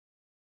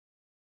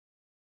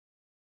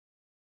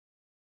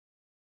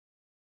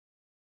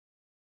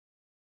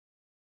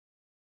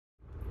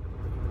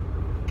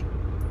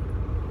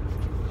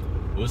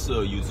What's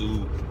up,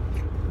 YouTube?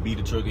 Be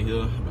the Trucker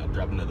here. I'm about to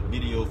drop another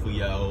video for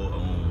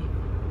y'all.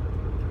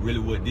 Really,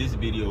 what this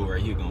video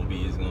right here gonna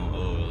be is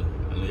gonna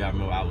I know y'all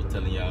remember I was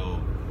telling y'all,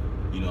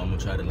 you know, I'm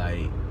gonna try to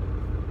like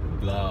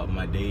vlog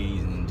my days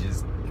and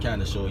just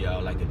kind of show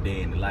y'all like a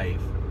day in the life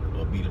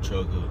of Be the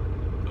Trucker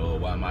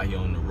while I'm out here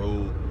on the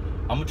road.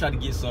 I'm gonna try to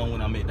get some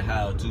when I'm at the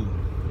house too,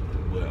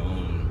 but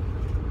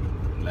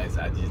like I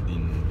said, I just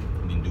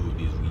didn't do it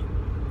this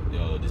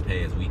week. This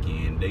past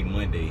weekend,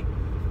 Monday.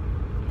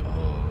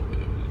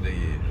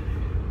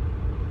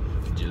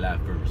 July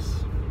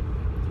 1st.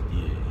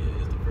 Yeah,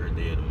 it's the first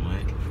day of the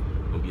month.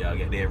 Hope y'all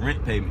got that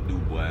rent payment due,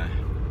 boy.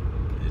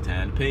 It's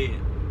time to pay it.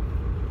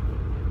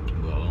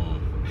 But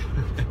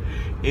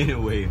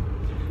anyway,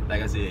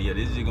 like I said, yeah,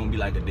 this is just gonna be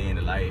like a day in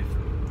the life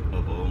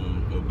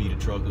of Be the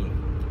Trucker.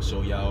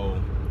 Show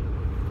y'all,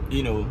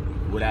 you know,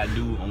 what I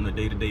do on a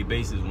day-to-day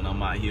basis when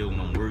I'm out here, when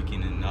I'm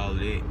working and all of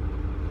that. You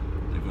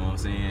know what I'm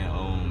saying?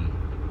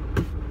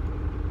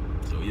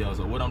 So yeah,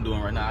 so what I'm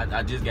doing right now,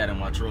 I just got in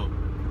my truck.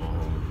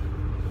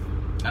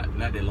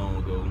 Not that long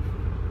ago,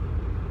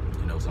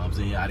 you know. So I'm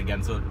saying I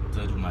got in touch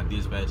with my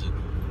dispatcher,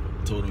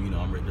 told him, you know,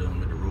 I'm ready to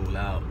roll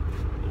out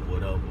or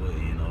whatever,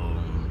 and you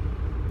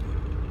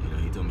know,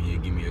 he told me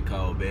he'd give me a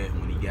call back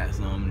when he got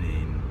something,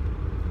 and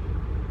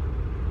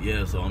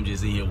yeah, so I'm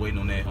just in here waiting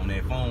on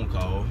that phone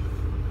call,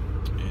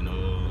 and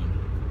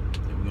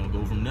we're gonna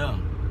go from there.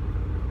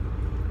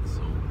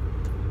 So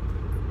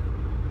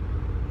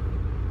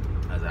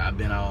I've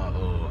been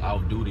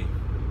off duty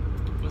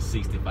for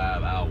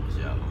 65 hours,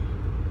 y'all.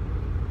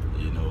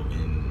 You know,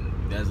 and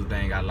that's the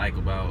thing I like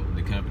about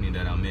the company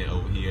that I'm at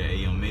over here,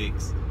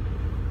 AMX.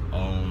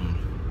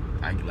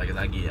 I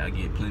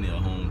get plenty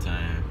of home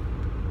time.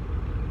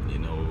 You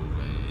know,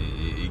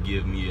 it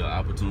gives me an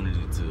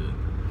opportunity to,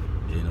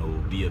 you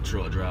know, be a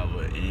truck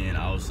driver and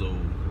also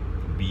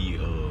be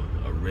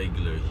a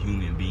regular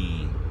human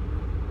being.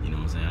 You know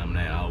what I'm saying? I'm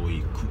not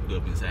always cooped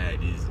up inside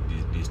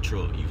this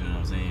truck. You feel what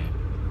I'm saying?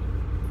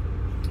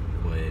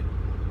 But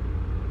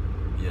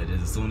yeah,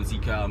 just as soon as he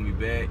called me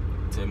back,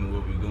 tell me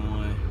where we're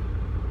going,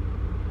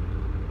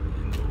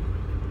 you know,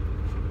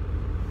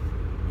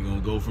 we're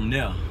gonna go from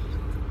there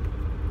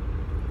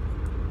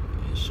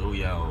and show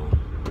y'all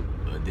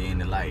a day in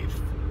the life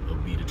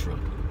of Be the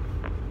Trucker.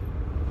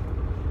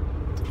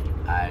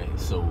 Alright,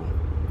 so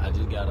I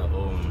just got a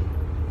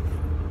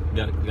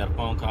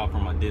phone call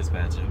from my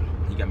dispatcher.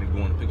 He got me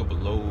going to pick up a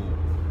load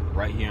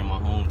right here in my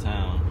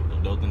hometown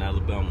of Dothan,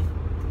 Alabama.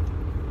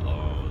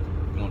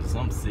 Going to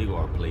some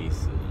cigar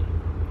place,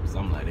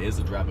 something like that. It's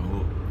a dropping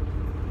hook.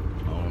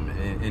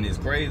 And it's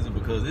crazy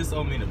because there's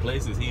so many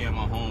places here in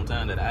my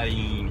hometown that I didn't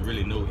even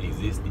really know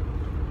existed.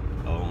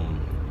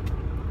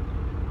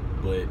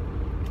 But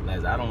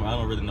like, I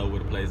don't really know where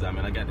the place is. I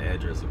mean, I got the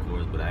address, of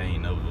course, but I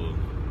ain't never.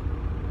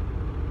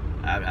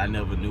 I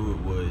never knew it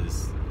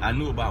was. I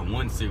knew about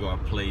one cigar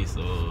place,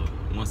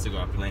 one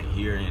cigar plant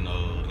here in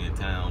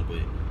town,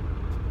 but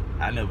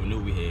I never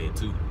knew we had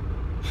two.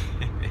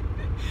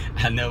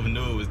 I never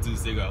knew it was two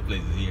cigar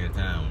places here in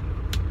town,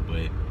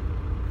 but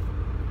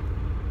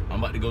I'm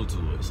about to go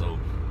to it, so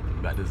I'm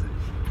about to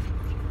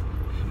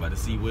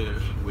see where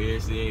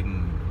it's at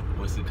and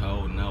what's it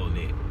called and all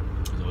that.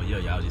 So yeah,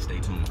 y'all just stay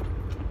tuned.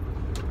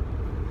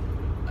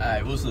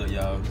 Alright, what's up,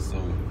 y'all?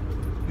 So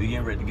we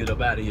getting ready to get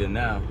up out of here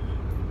now.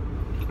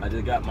 I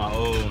just got my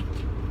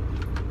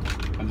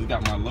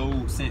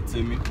load sent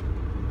to me,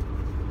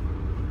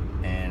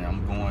 and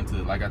I'm going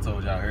to, like I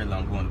told y'all earlier,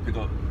 I'm going to pick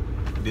up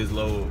this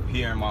load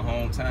here in my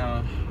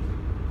hometown.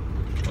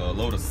 A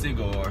load of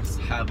cigars,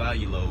 high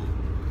value load.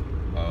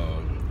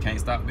 Can't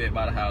stop back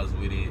by the house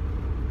with it.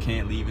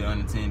 Can't leave it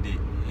unattended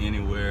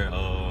anywhere.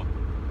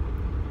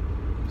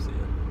 Is it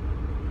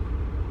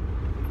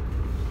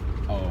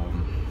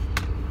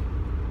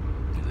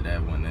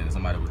that one? Then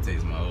somebody would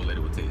text me. My old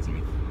lady would text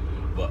me.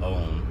 But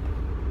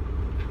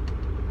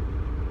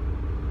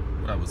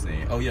what I was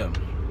saying? Oh yeah,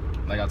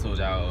 like I told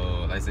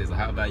y'all, like I said, it's a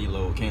high value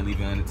load. Can't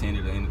leave it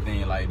unattended or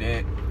anything like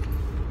that.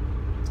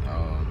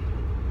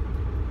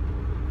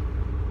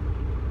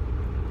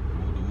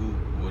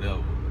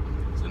 Whatever.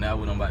 So now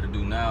what I'm about to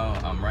do now,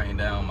 I'm writing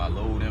down my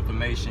load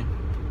information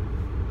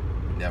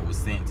that was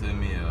sent to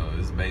me.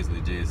 It's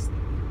basically just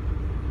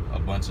a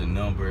bunch of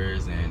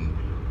numbers, and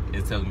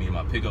it's telling me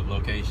my pickup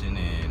location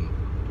and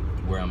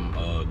where I'm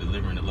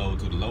delivering the load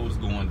to. The load is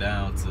going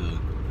down to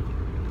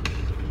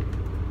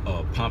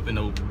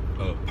Pompano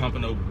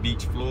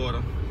Beach,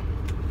 Florida.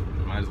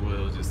 Might as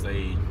well just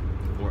say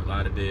Fort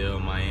Lauderdale,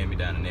 Miami,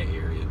 down in that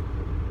area,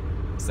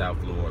 South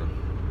Florida.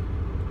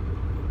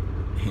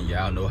 And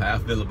y'all know how I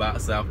feel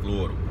about South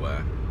Florida,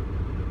 boy.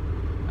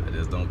 I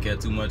just don't care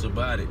too much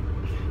about it.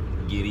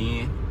 Get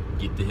in,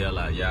 get the hell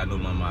out. Y'all know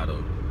my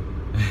motto.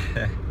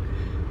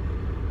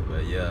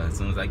 But yeah, as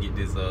soon as I get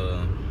this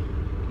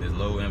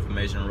load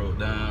information wrote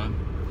down,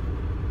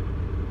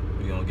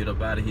 we're gonna get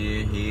up out of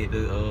here, head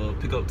to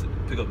pick up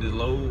this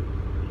load,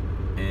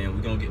 and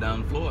we're gonna get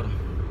down to Florida.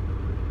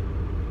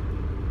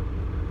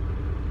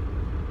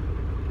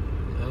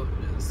 Yep,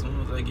 as soon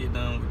as I get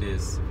done with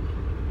this,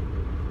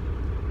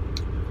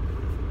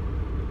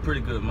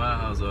 pretty good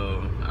miles.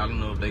 I don't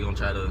know if they're gonna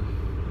try to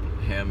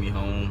have me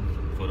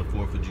home for the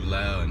 4th of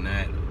July or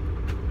not.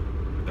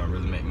 Don't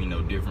really make me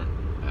no different.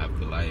 I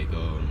feel like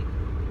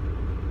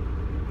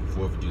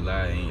 4th of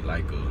July ain't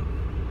like a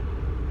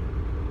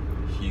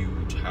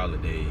huge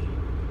holiday.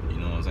 You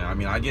know what I'm saying? I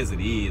mean, I guess it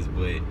is,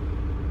 but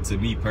to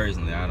me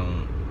personally, I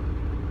don't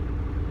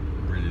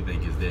really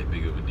think it's that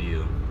big of a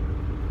deal.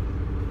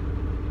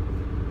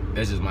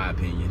 That's just my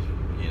opinion.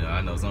 You know,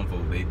 I know some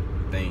folks, they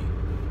think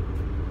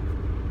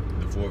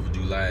the 4th of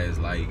July is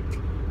like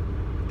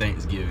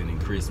Thanksgiving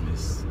and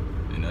Christmas.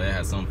 You know, that's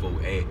how some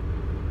folks act.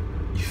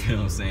 You feel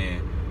what I'm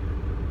saying?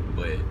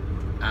 But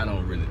I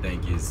don't really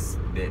think it's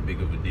that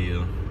big of a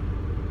deal.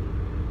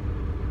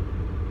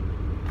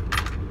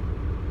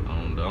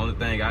 The only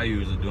thing I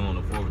usually do on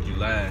the 4th of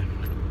July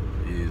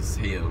is,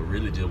 hell,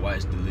 really just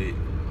watch the lit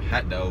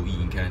hot dog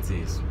eating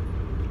contest.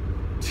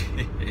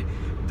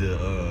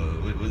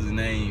 What's his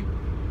name?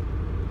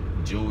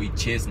 Joey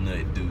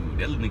Chestnut dude.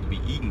 That little nigga be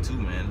eating too,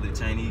 man. The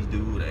little Chinese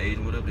dude, the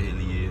Asian, whatever the hell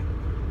he is.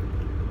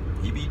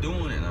 He be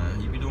doing it,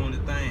 man. He be doing the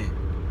thing.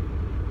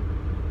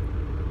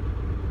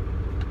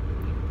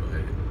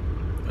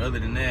 But other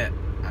than that,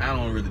 I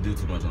don't really do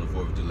too much on the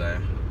 4th of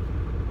July.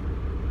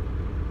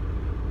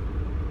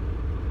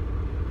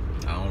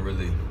 I don't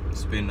really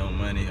spend no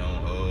money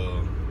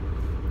on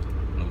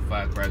no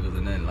firecrackers or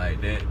nothing like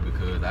that,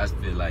 because I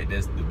feel like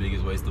that's the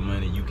biggest waste of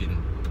money you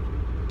can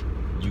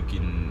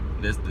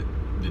that's the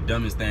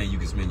dumbest thing you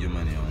can spend your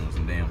money on,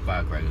 some damn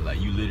firecrackers.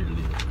 Like, you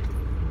literally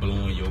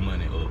blowing your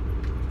money up,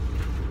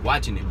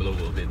 watching it blow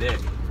up at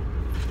that,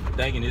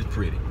 thinking it's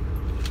pretty. I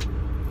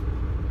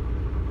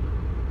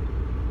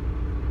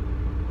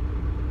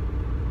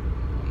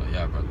don't know,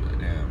 y'all probably like,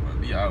 damn, bro,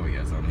 we always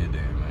got something here,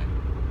 damn, man.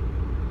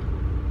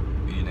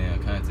 Be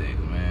damn contacts,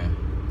 man.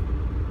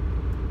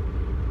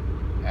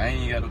 I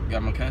ain't even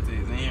got my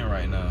contacts in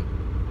right now.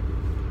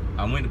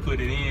 I went to put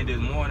it in this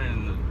morning,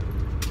 and the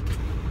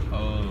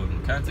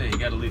contact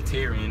got a little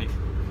tear in it.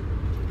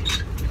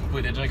 I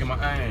put that drink in my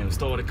iron,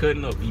 started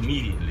cutting up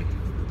immediately.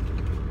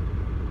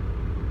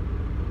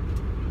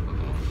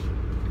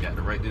 Got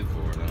to write this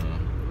for it.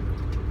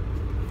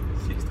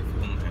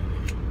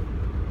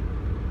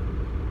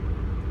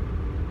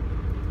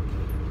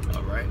 64.90.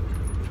 All right.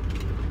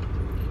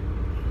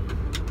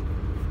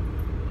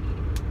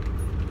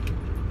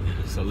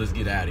 So let's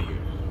get out of here.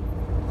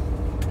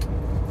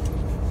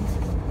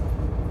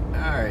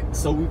 Alright,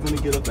 so we're gonna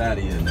get up out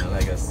of here now,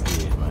 like I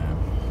said, man.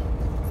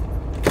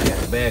 I got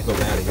to back up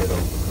out of here though,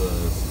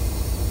 because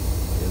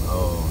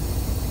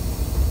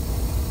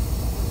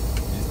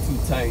it's too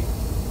tight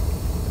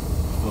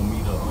for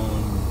me to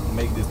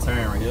make this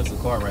turn right here. There's a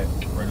car right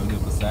over here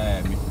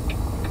beside me.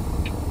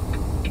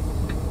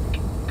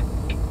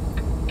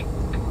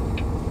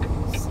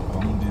 So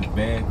I'm gonna just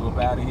back up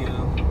out of here.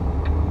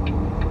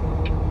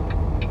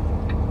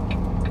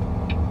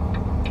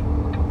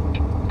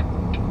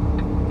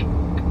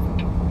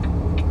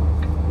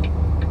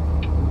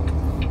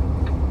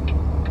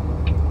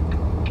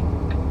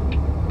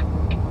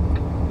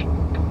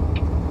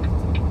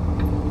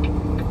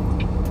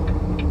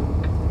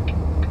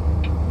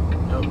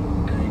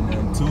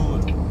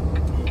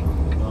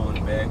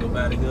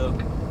 Out of here,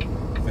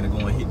 I'm gonna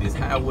go and hit this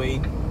highway,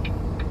 and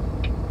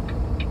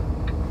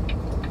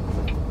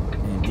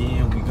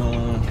then we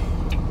gonna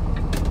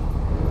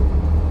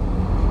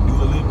do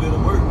a little bit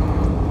of work.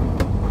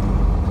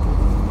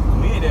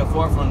 We ain't that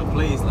far from the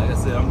place. Like I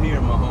said, I'm here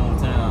in my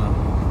hometown,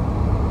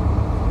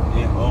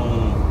 and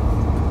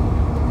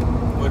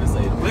what to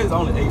say, the place is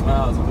only 8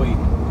 miles away.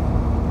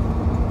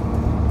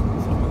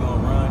 So we're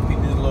gonna run, pick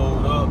this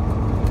load up.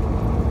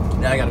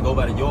 Now I gotta go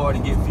by the yard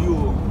and get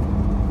fuel.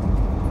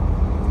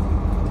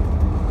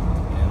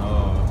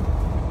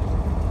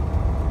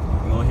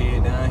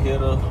 Down here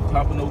to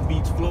Pompano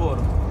Beach,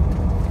 Florida.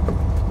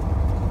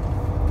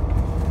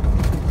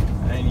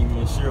 I ain't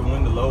even sure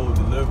when the load will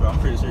deliver. I'm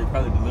pretty sure it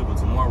probably deliver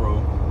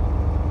tomorrow.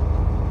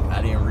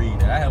 I didn't read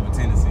that. I have a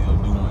tendency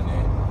of doing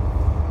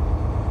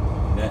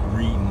that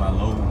reading my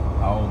load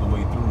all the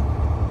way through.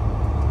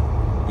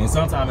 And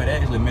sometimes it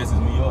actually messes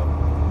me up,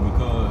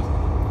 because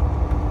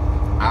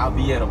I'll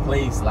be at a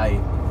place like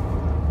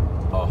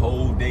a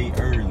whole day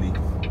early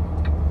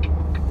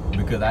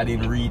because I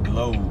didn't read the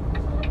load.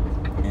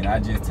 And I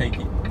just take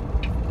the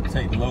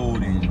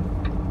load and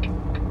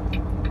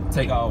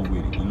take off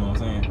with it, you know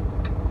what I'm saying?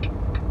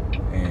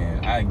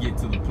 And I get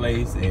to the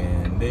place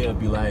and they'll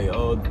be like,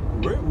 oh,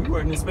 we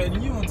weren't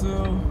expecting you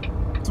until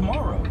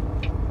tomorrow.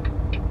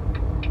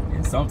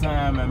 And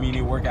sometimes, I mean,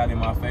 it work out in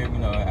my favor, you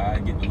know, I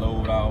get the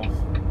load off.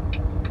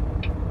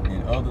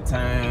 And other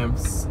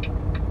times,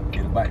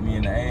 it'll bite me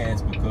in the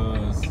ass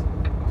because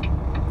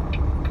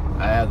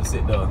I have to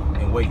sit there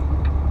and wait, you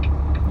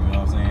know what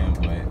I'm saying?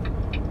 But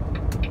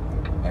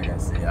like I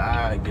said,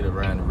 I get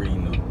around to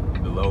reading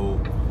the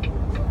load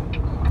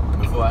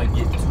before I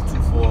get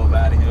too far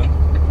out of here.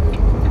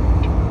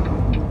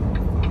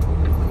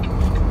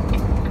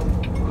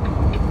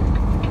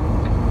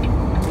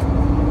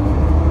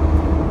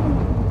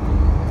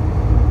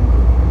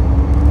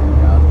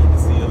 Y'all get to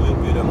see a little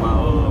bit of my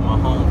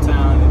home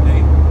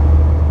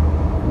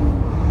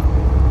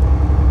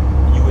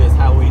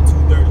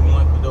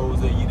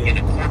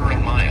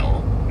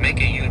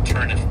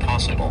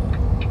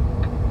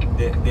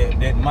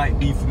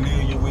be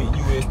familiar with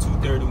US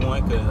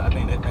 231 because I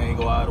think that thing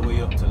go all the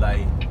way up to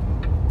like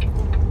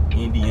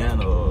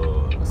Indiana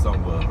or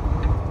somewhere.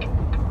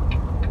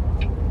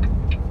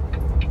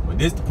 But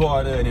this the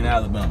part of it in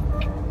Alabama.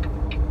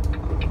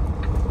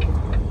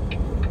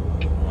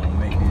 I'm gonna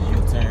make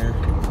this U-turn.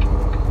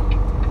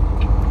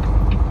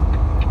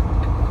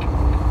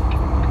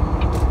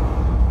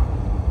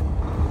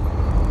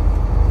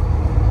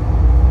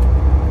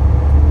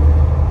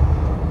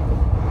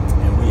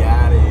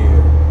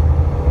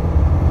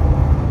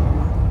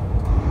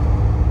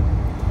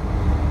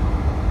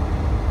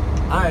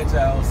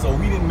 So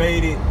we done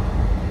made it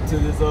to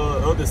this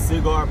other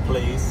cigar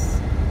place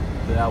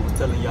that I was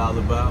telling y'all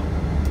about.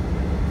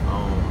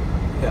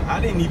 I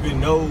didn't even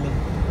know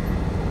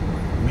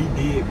we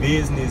did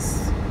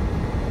business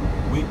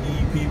with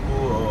these people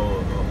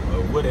or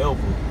whatever.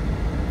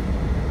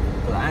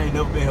 Cause I ain't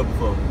never been here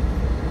before.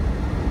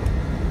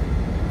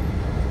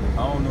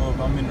 I don't know if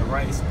I'm in the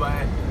right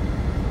spot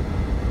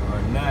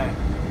or not.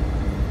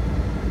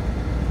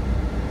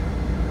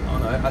 I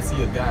don't know. I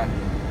see a guy.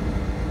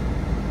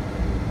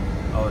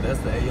 Oh, that's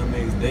the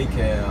AMX day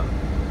cab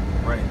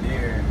right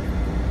there.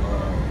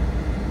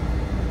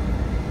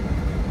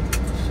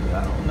 Shit,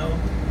 I don't know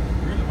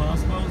really where I'm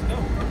supposed to go.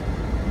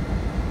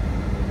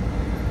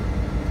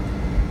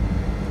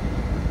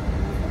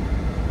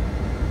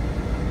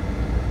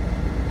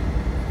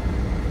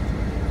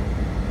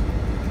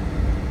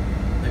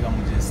 I think I'm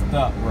gonna just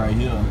stop right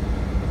here.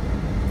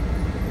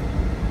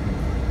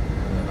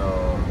 And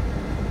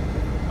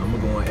I'm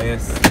gonna go and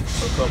ask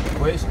a couple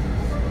questions.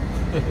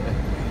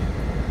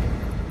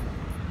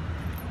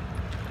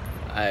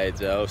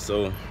 Alright, y'all,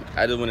 so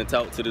I just want to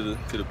talk to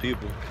the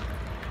people.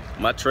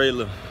 My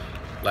trailer,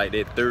 like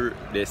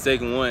that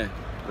second one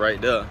right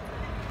there,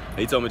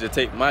 he told me to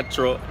take my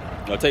truck,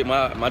 or take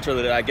my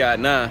trailer that I got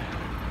now.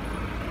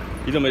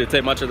 He told me to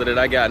take my trailer that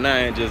I got now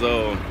and just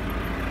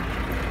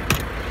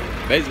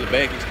basically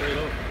back it straight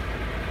up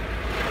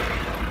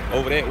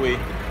over that way.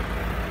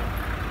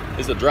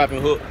 It's a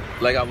dropping hook,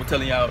 like I was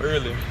telling y'all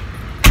earlier.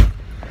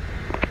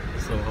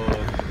 So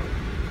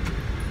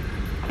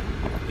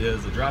yeah,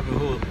 it's a dropping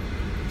hook.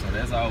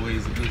 That's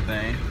always a good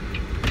thing.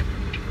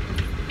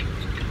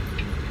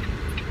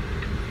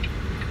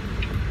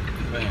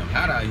 Damn,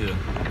 hot out here.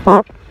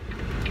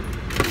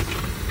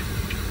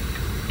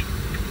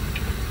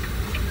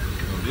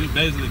 So this is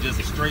basically just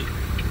a straight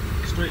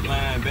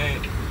line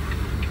back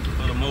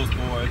for the most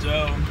part,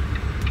 y'all.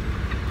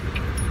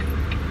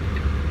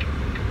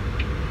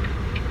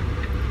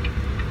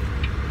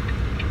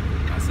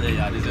 I say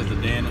y'all, this is just a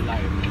day in the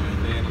life,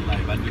 man. Day in the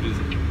life. I do this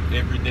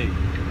every day.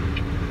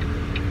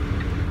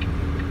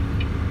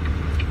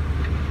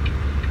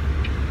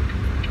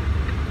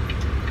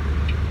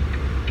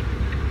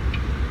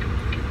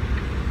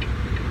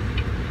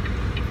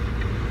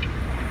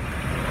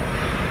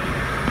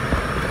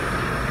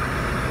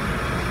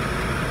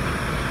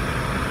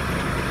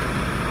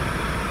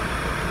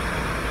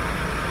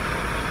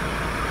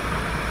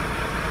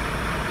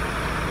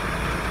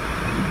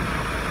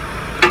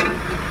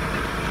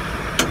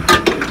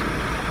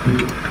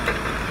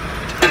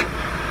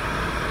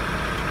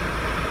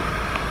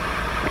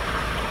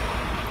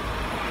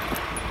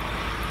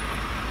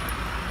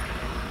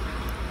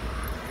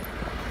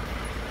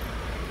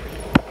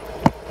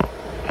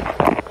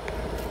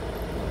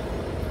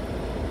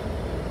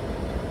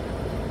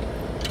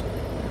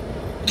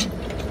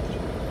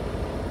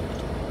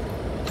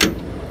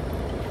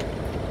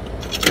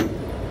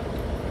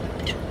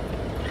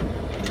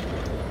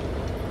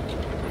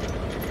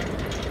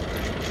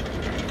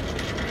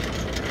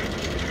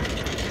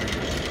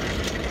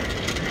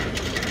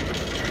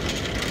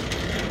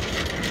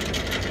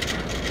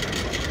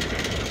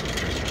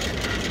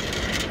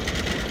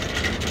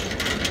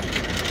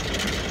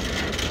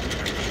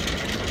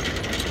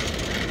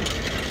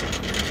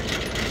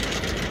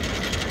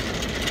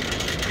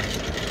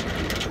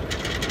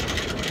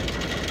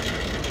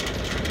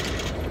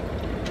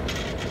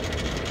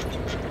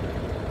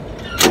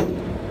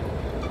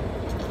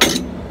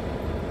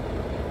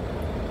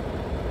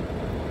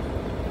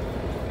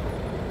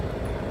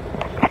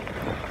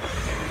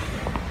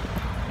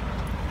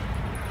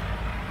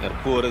 Gotta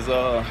pull this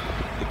the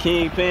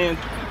kingpin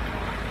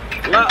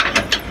lock.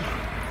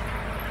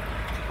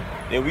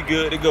 Then we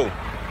good to go.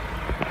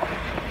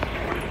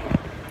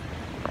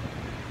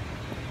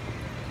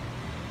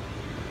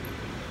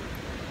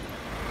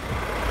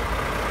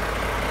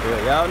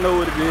 Yeah, y'all know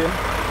what it is.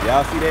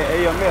 Y'all see that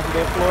AMS with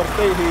that Florida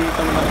State head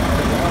coming out.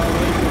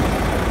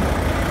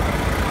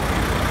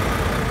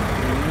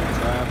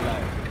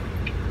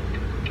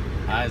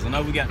 Alright, so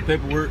now we got the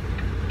paperwork.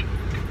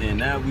 And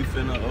now we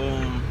finna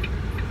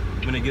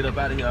get up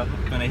out of here.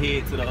 Finna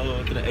head to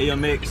the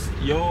AMX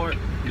yard,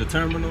 the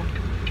terminal,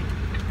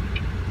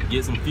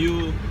 get some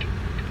fuel,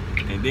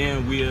 and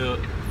then we'll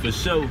for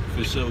sure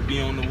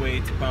be on the way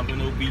to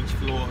Pompano Beach,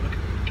 Florida.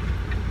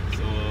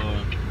 So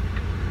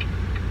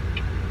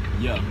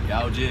yeah,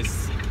 y'all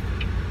just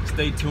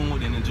stay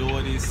tuned and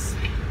enjoy this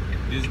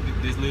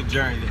this little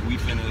journey that we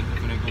finna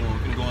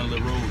go on a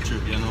little road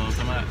trip. You know what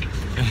I'm talking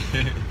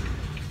about?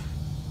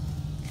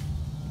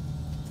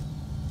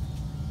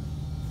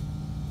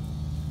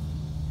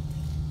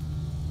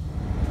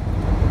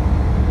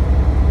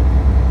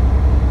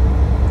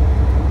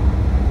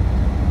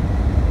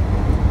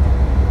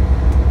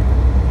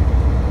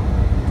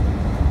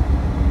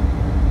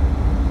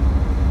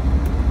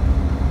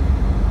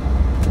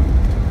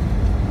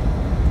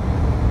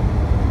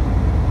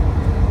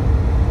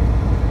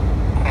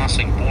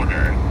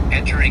 Border,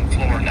 entering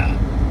Florida.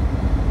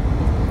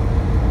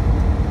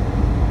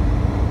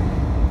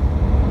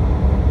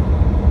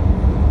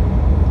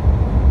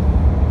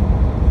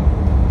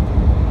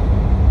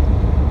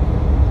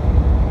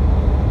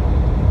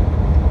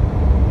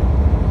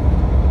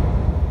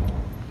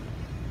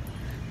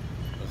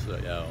 What's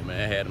up, y'all?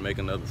 Man, I had to make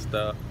another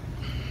stop.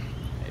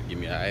 Had to give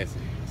me an icy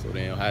so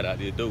they don't hide out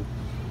there do. You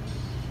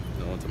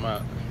know what I'm talking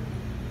about?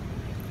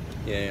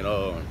 Yeah, and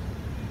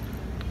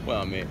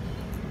well, I'm at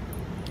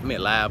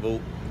Live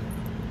Oak.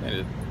 And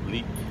it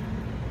leaked.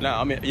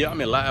 Nah, I'm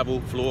in Live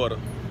Oak, Florida.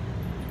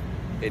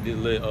 At this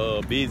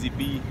little Busy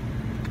Bee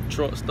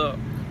truck stop.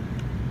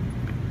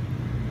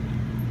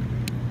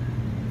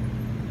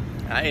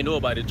 I ain't know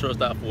about this truck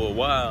stop for a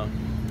while.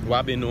 Well,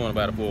 I've been knowing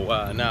about it for a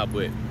while now,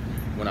 but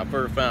when I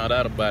first found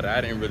out about it,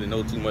 I didn't really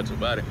know too much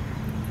about it.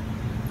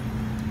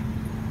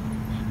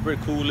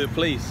 Pretty cool little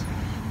place.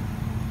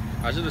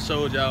 I should have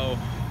showed y'all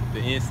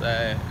the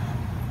inside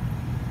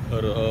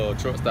of the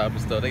truck stop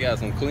and stuff. They got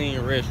some clean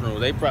restrooms.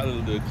 They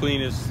probably the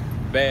cleanest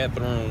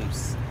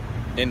bathrooms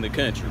in the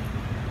country.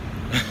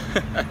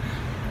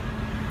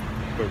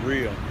 For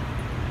real.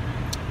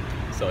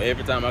 So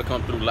every time I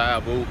come through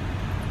Live Oak,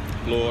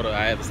 Florida,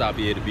 I have to stop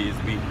here at the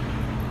Busy Bee.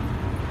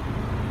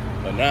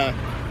 But now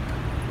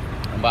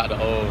I'm about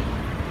to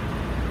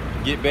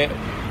get back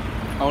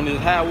on this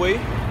highway.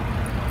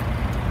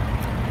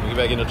 Get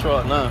back in the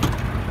truck now.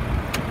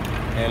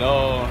 And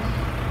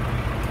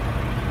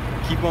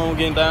keep on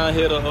getting down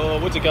here to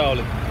what you call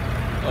it?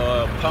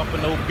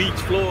 Pompano Beach,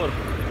 Florida.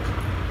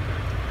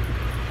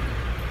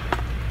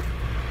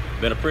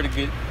 Been a pretty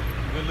good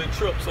little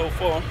trip so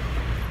far.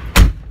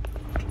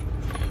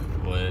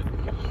 But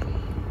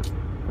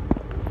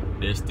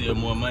there's still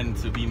more money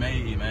to be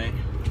made, man.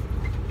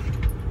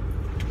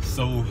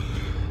 So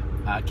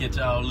I'll catch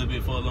y'all a little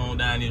bit further on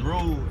down this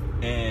road,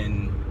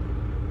 and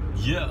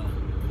yeah,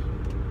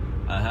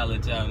 I'll holler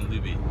at y'all in a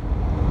little bit.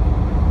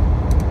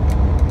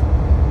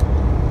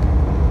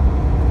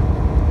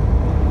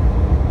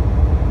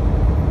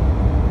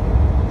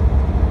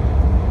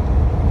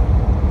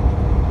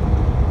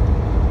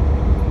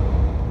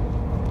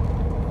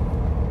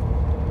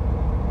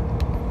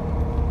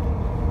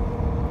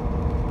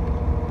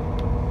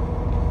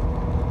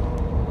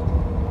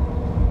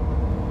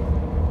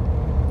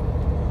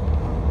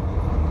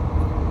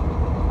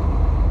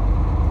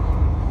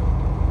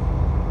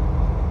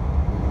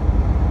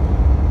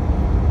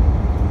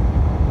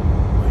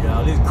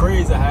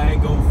 Crazy how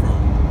it go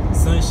from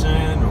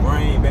sunshine to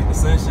rain back to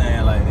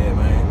sunshine like that,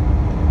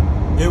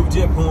 man. It was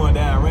just pouring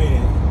down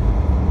raining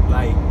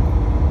like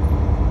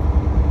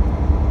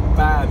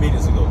 5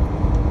 minutes ago,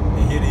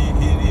 and here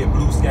it is,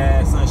 blue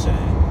sky,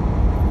 sunshine.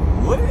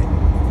 What?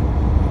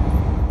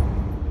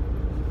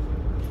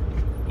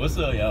 What's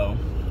up, y'all?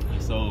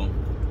 So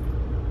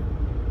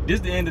this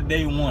is the end of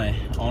day one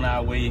on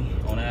our way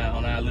on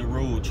our little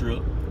road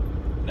trip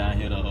down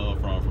here to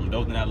from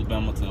Dothan,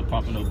 Alabama to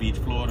Pompano Beach,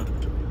 Florida.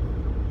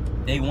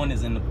 Day one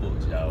is in the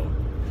books, y'all.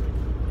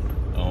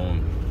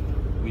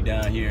 We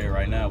down here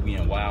right now. We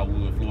in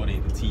Wildwood, Florida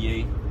at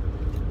the TA,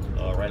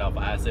 right off of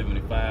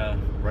I-75,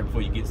 right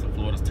before you get to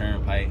Florida's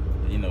Turnpike.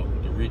 You know,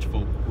 the rich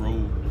folk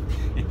road.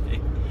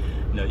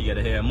 You know, you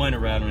gotta have money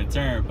right on the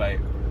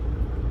turnpike.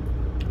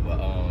 But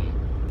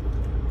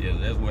yeah,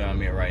 that's where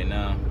I'm at right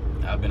now.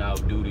 I've been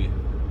out duty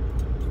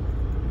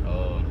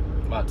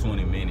about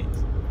 20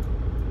 minutes,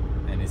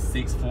 and it's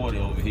 6:40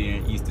 over here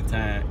in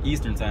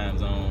Eastern time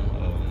zone.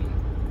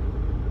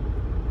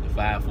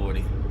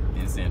 5:40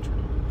 in Central,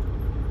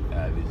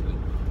 obviously.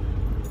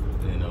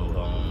 You know,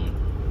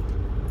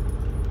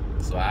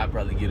 so I'll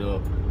probably get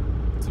up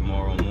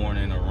tomorrow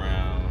morning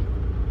around,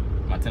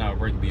 my 10-hour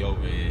break will be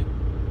over at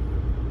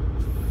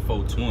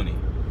 4:20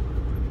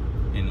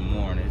 in the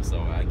morning. So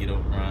I get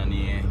up around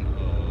then,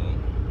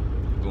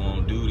 go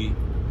on duty,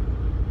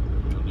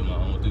 do my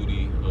own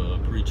duty,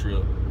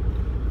 pre-trip,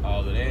 all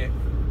of that.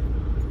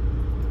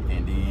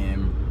 And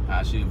then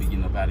I should be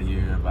getting up out of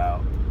here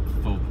about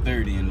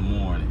 4:30 in the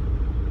morning.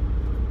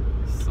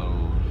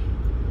 So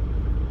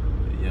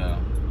yeah,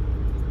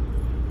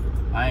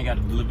 I ain't got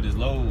to deliver this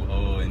load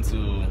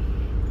until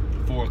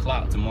 4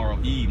 o'clock tomorrow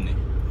evening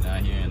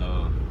down here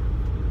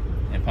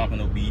in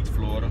Pompano Beach,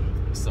 Florida.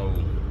 So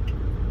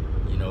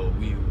you know,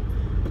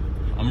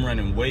 I'm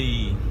running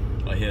way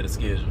ahead of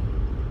schedule.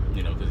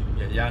 You know,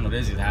 because y'all know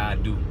this is how I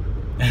do.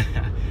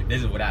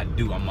 This is what I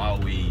do. I'm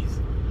always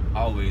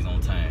on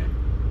time.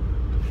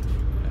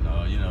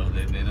 And you know,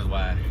 that is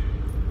why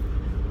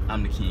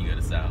I'm the king of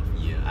the South.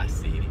 Yeah, I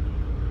said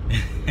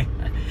it.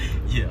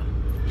 Yeah.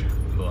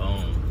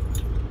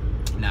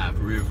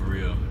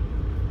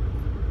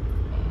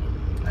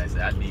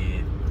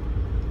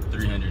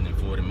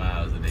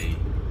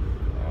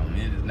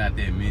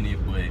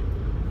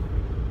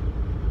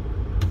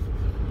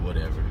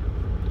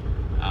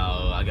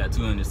 got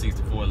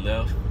 264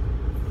 left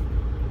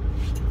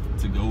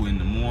to go in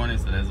the morning,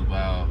 so that's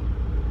about,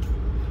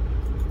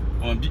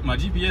 well, my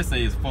GPS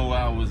says it's 4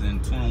 hours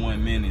and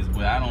 21 minutes,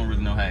 but I don't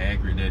really know how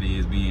accurate that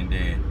is, being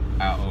that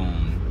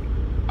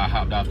I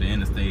hopped off the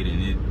interstate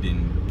and it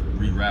didn't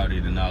reroute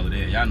it and all of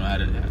that. Y'all know how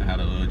the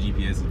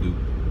GPS do.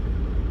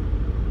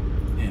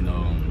 And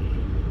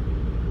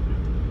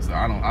so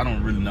I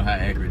don't really know how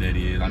accurate that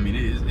is. I mean,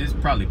 it's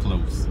probably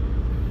close,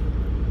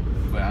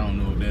 but I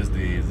don't know if that's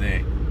the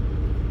exact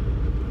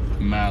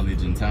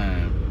mileage and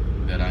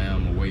time that I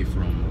am away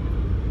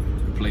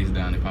from the place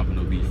down in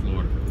Pompano Beach,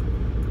 Florida.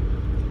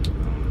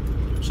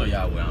 Show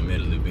y'all where I'm at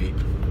a little bit.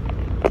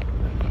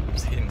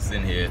 I'm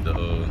sitting here at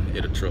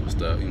a truck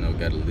stop, you know,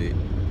 got a lit.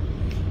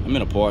 I'm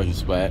in a parking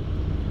spot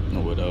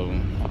or whatever.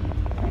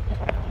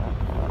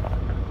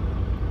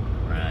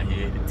 Right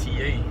here at the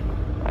TA.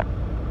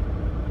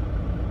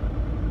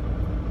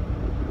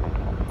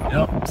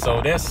 Yep,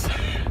 so that's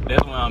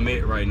where I'm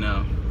at right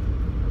now.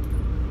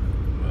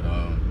 But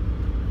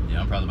yeah,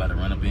 I'm probably about to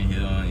run up in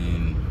here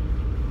and,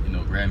 you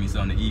know, grab me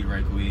something to eat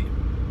right quick,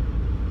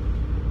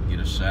 get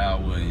a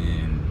shower,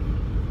 and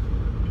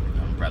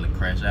I'm probably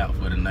crash out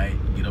for the night,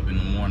 get up in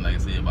the morning, like I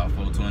said, about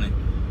 4:20.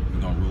 We're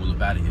gonna roll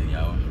up out of here,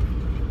 y'all.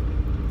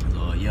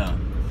 So yeah,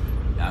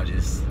 y'all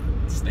just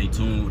stay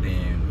tuned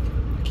and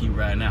keep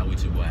riding out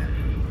with your boy.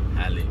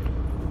 Holla.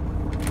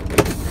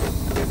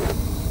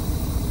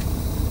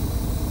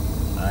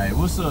 Alright,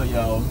 what's up,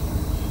 y'all?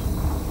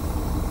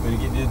 Gonna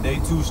get this day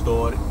 2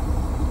 started.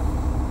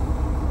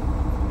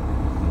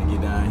 Gonna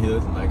get down here,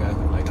 like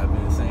I've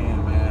been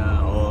saying, man.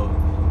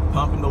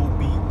 Pompano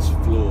Beach,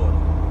 Florida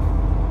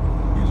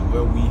is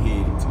where we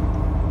headed to.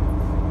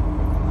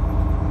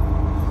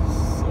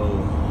 So,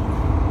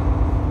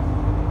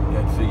 we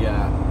got to figure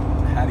out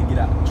how to get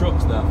out the truck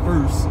stop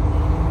first.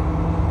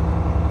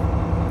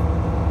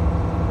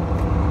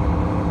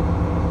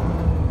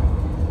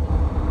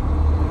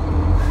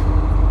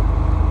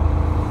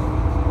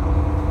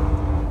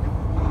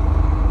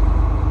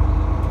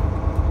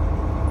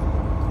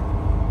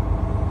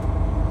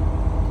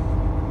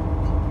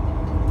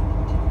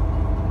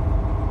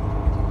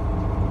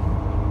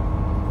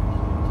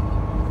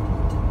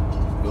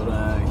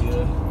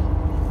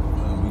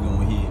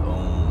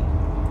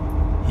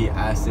 Hit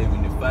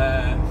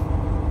I-75.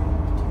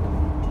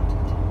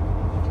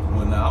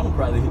 Well, now I'm gonna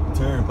probably hit the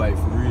turnpike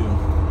for real.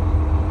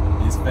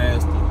 It's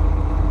faster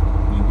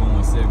than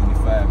going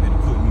 75. It'll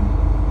put me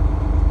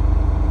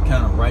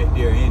kind of right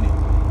there in it,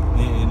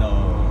 and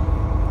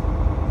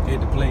at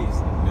the place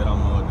that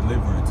I'm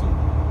delivering to,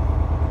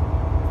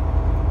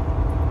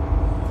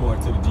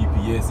 according to the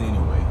GPS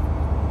anyway.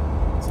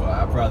 So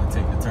I'll probably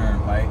take the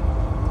turnpike.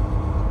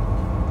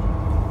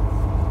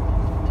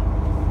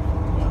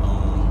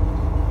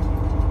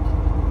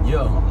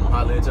 Yeah, I'm gonna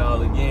holler at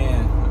y'all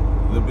again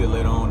a little bit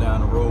later on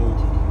down the road,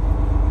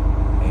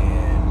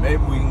 and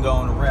maybe we can go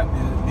on and wrap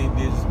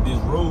this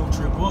road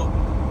trip up. You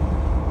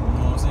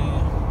know what I'm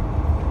saying?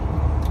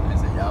 I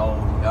said y'all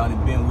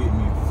done been with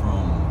me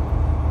from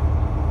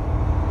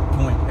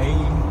point A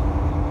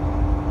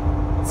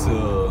to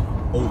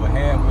over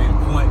halfway to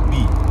point B.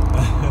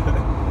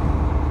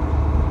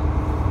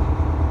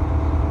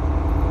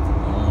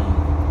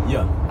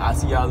 Yeah, I'll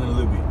see y'all in a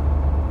little bit.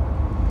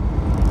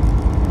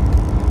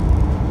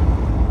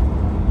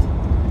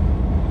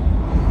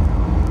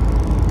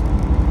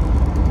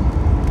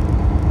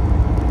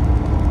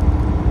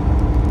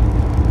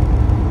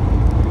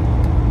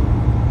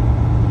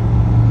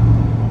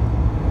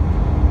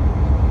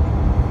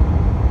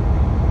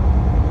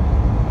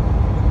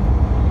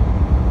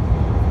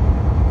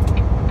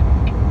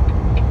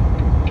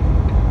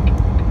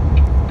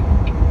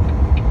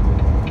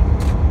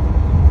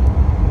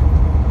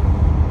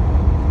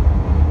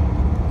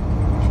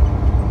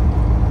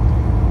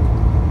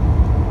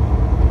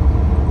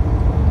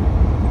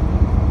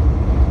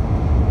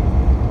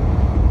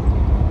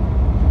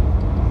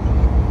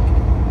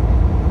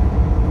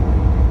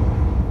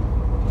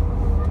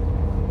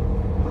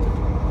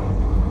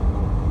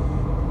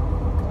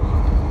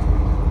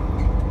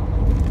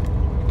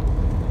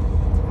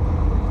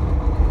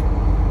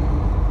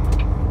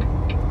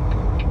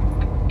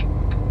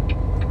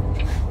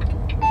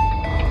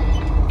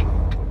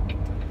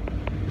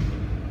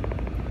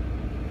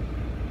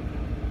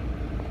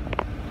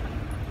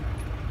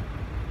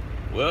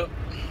 Well,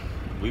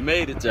 we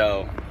made it,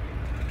 y'all.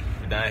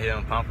 We're down here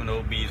in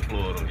Pompano Beach,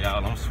 Florida.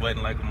 Y'all, I'm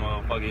sweating like a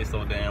motherfucker. It's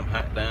so damn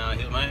hot down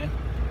here, man.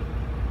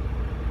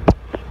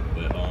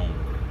 But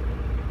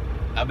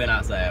I've been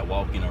outside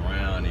walking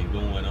around and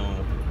going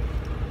on,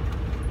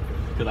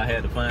 because I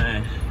had to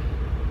find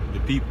the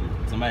people,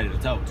 somebody to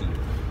talk to.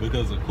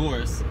 Because of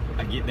course,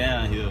 I get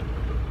down here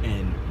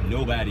and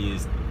nobody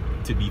is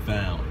to be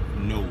found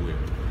nowhere.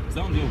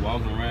 So I'm just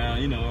walking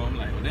around, you know, I'm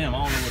like, well, damn,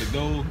 I don't know where to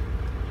go.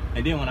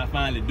 And then when I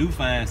finally do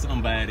find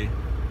somebody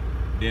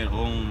that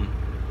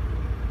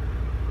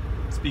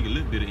speak a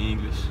little bit of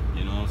English,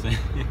 you know what I'm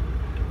saying?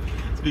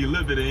 Speak a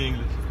little bit of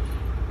English.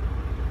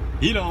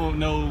 He don't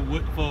know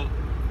what the fuck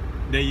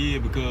they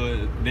is,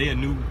 because they a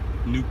new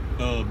new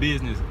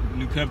business,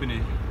 new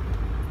company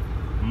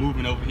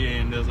moving over here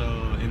in this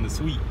in the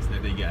suites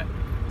that they got.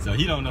 So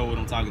he don't know what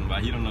I'm talking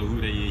about. He don't know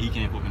who they is. He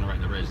can't put me in the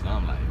right direction.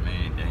 I'm like,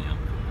 man, damn.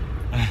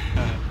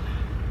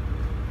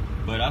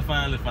 But I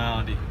finally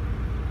found it.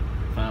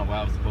 Found where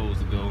I was supposed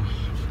to go.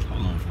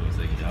 Hold on for a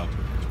second, y'all.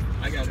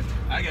 I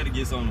gotta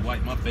get something to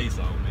wipe my face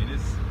off, man.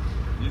 This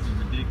is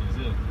ridiculous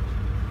here.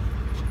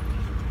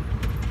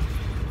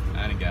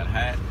 I done got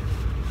hot.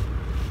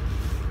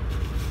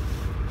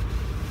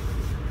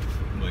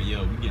 But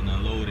yeah, we getting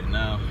unloaded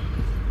now.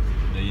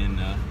 They in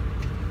there.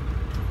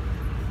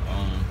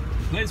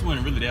 The place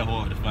wasn't really that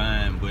hard to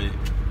find, but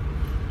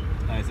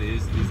like I said,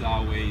 it's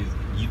always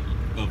you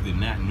of the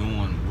not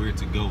knowing where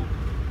to go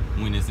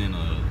when it's in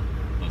a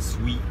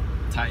suite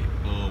type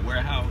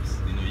warehouse.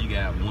 You know, you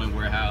got one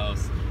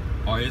warehouse,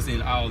 or it's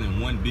all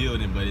in one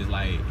building, but it's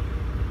like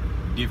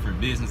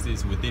different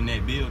businesses within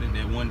that building,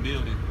 that one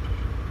building.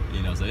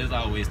 You know, so it's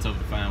always tough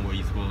to find where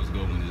you're supposed to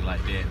go when it's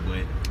like that.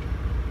 But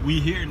we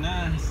here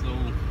now, so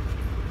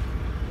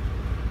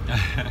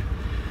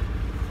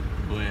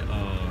but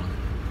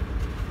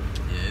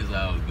yeah, it's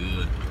all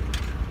good.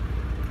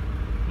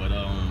 But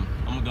I'm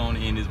gonna go on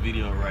and end this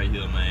video right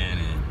here, man,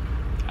 and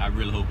I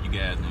really hope you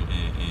guys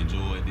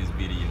enjoyed this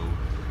video.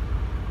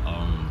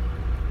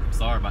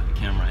 Sorry about the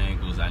camera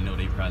angles. I know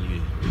they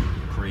probably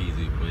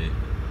crazy, but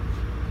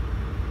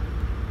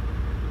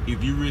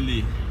if you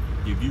really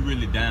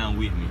down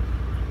with me,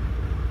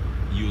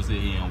 you'll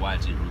sit here and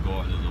watch it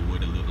regardless of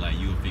what it look like.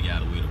 You'll figure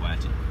out a way to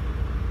watch it,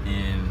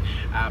 and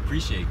I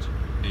appreciate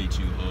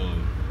you.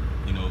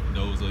 You know,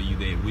 those of you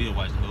that will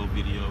watch the whole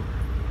video,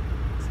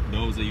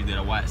 those of you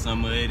that watch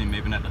some of it and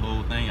maybe not the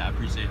whole thing, I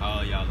appreciate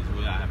all y'all as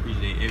well. I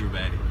appreciate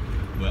everybody.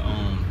 But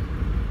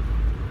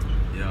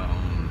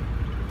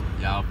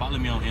y'all follow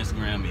me on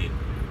Instagram at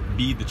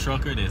B the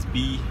Trucker. That's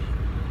B.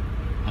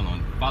 Hold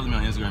on. Follow me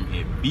on Instagram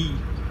at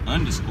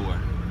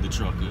B_the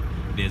Trucker.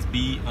 That's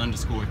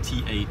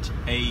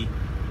B_THA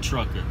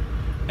Trucker.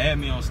 Add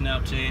me on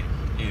Snapchat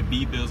at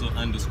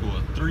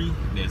BBizzle_3.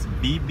 That's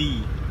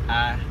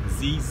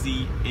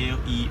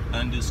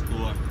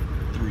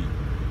BBIZZLE_3.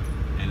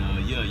 And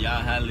yeah,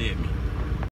 y'all holla at me.